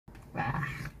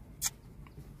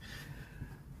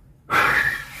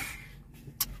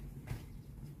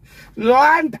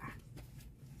Loanda.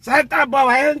 Sata ba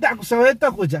waenda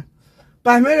kusoweto kuja.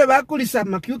 Pamele bakulisa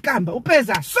macucumber.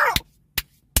 Upeza so.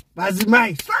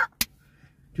 Bazimai so.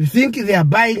 You think they are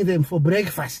buying them for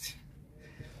breakfast?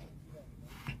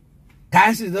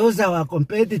 Those are our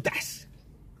competitors.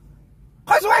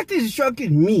 Because what is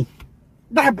shocking me?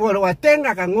 That boy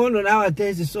watenga kangono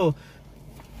nowadays is so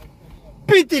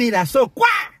pitirira so kwa.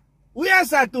 We are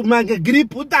sad to make a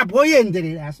grip uta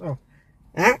boyenderira so.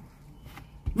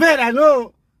 Vera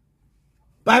no.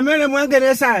 Pamele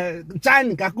mwengenesa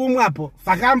chani kakumwapo.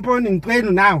 Fakamponi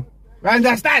nkwenu now. You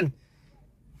understand?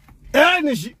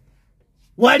 Energy.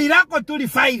 Walirako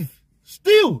 35.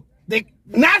 Still.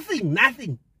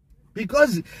 Nothing.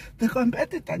 Because the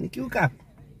competitor ni cucumber.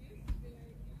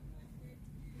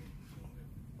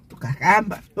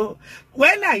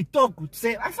 When I talk,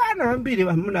 say, I find the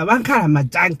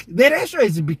ratio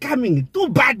is becoming too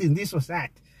bad in this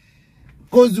society.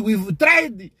 Because we've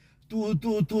tried to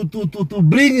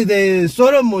bring the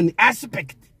Solomon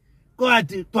aspect. To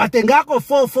atengako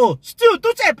 4-4. Still,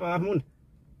 too cheap.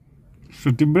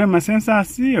 So, to bring my sense of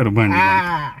see or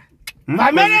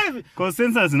because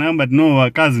census number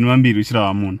no cousin wambi rushira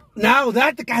wamuna. Now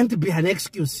that can't be an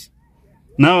excuse.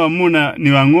 Now wamuna ni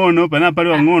wangono pana pali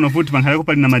wangono futi pangaleko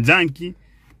pali na majanki.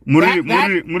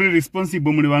 Muri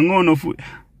responsible muri wangono futi.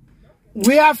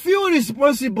 We are few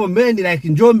responsible men like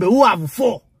Njombe who have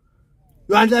 4.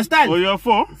 You understand? Oh, you have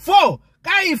 4? 4.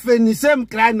 If in the same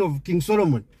clan of King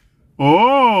Solomon.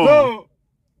 Oh. So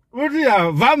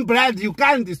Van Brad, you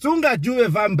can't sunga juve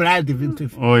Van Brad.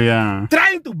 Oh yeah.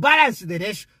 Trying to balance the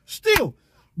ratio still,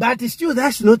 but still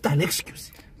that's not an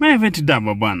excuse. My vet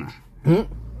daba bwana.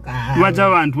 What I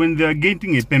want when they are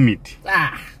getting a permit.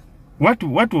 What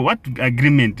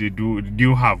agreement do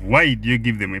you have? Why do you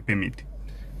give them a permit?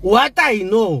 What I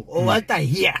know or what I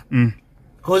hear.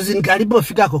 Because in Karibo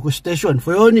Fika Koko Station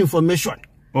for your own information.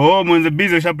 Oh, when the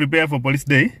busy shall prepare for police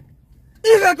day?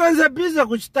 Is that when the busy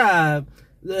which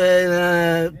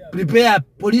prepare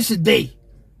police day.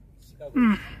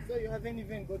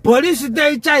 Police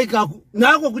day chaika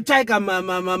nako kuchaika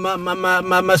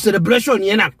ma celebration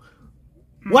yena.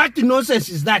 What nonsense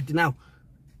is that now?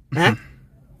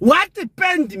 What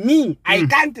pained me, I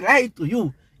can't lie to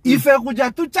you. If I could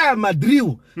tucha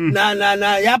madriu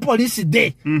na ya police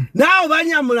day. Now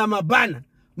banyamula mabana.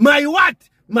 My what?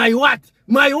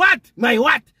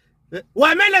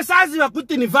 Wamele sazi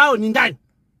wakuti ni vao ni ndani.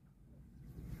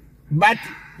 But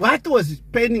what was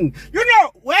paining? You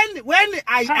know, when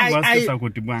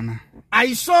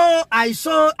I saw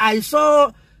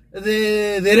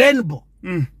the rainbow.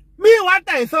 Me, what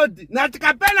I thought,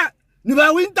 natikapena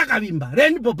niwa winter kabimba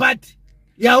rainbow party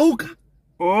yauka.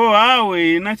 Oh,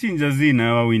 awe inachinja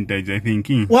zina wa winter I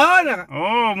thinking. Waona?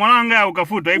 Oh, mwananga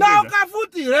ukafuta ipo. Na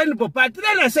ukafuti rainbow party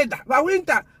nena seta wa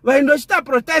winter wa indoshita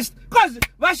protest cause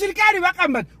washirikari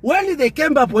wakamba when they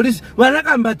came by police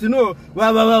wanakamba no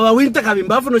wa winter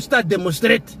kabimba afu no start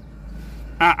demonstrate.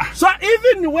 So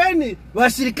even when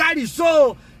washirikari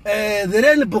saw the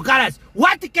rainbow colors,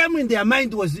 what came in their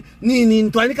mind was ni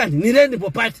rainbow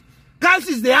party. Cause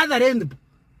is the other rainbow.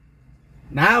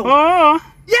 Now. Oh.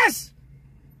 Yes.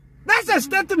 That's a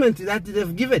statement that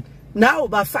they've given. Now,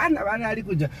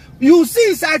 you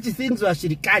see such things with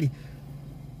Shirikari.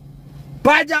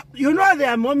 But you know there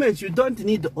are moments you don't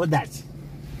need orders.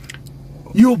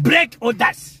 You break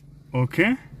orders.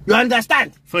 Okay. You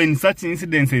understand? So in such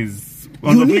incidences,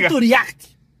 you need to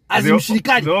react as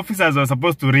Shirikari. The officers are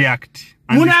supposed to react.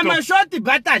 Muna mashoti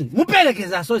button.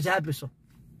 Mupelekeza soja hapeso.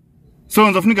 So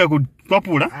unzofnika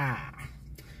kupapula?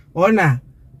 Ona.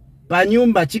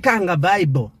 Panyumba chikanga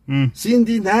Bible.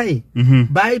 Sindi nai.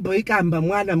 Bible ikamba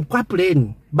mwana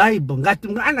mkwapuleni. Bible ngati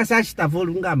mwana sashita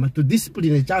volungama to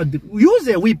discipline a child.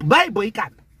 Use a whip. Bible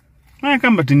ikamba. I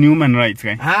come back to human rights,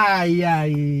 guy. Yeah.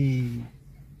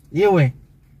 Yewe.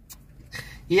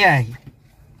 Yeah.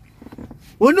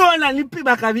 Unuona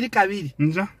nipiba kabiri.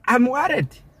 Nja? I'm worried.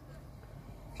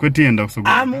 Kwetienda kusugu.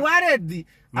 I'm worried.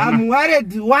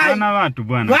 Why? Bwana watu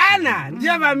bwana. Bwana.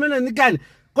 Ndiyo vamena nikani.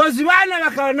 Because wana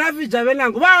wakaona vija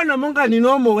venangu. Waona munga ni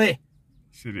normal way.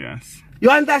 Serious. You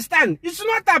understand? It's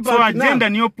not about so agenda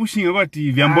niyo pushing about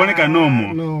vyamboneka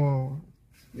normal. No.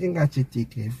 Inga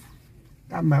chitike.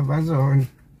 Kama vazoni.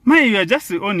 Man, you are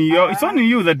just only it's only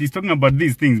you that is talking about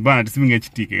these things, but Sivinga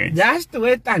Chitike. Just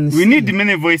wait and see. We need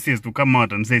many voices to come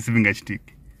out and say Sivinga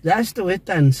Chitike. Just wait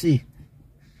and see.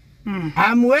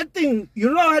 I'm waiting.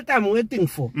 You know what I'm waiting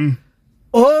for?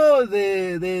 Oh,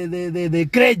 the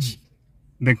clergy.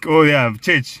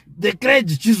 Church. The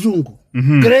clergy chizungu.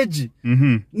 Clergy.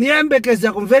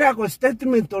 Niambekeza kumvera ko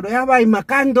statement oro yaba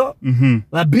imakando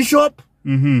wa bishop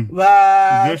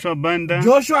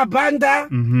Joshua Banda,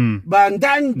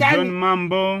 Bandan, John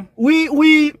Mambo,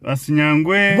 we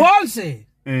Asinyangwe, Bonse.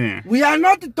 We are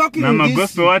not talking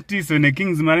this.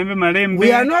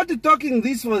 We are not talking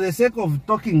this for the sake of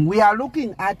talking. We are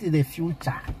looking at the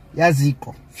future.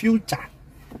 Yaziko, future.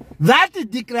 That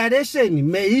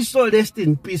declaration may also rest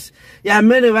in peace. Ya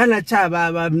mene wana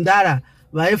chaba mdara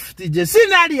wa FTJ.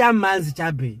 Sinari ya manzi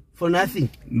chabe for nothing.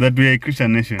 That we are a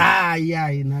Christian nation.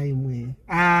 Yeah, inaimwe.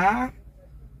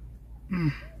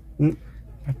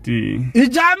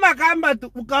 Ijama kamba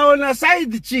ukaona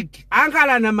side chick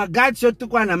ankala na magati yote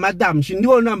kwa na madam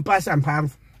shindiwo na mpasa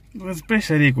mpamvu.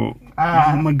 Especially ko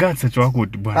magati sacho wako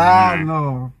bwana.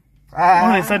 No.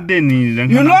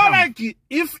 You know, like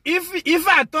if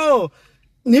at all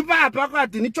nipa hapa kwa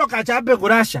ati nichoka chape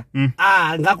kurasha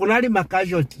ngakunali ma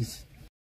casualties.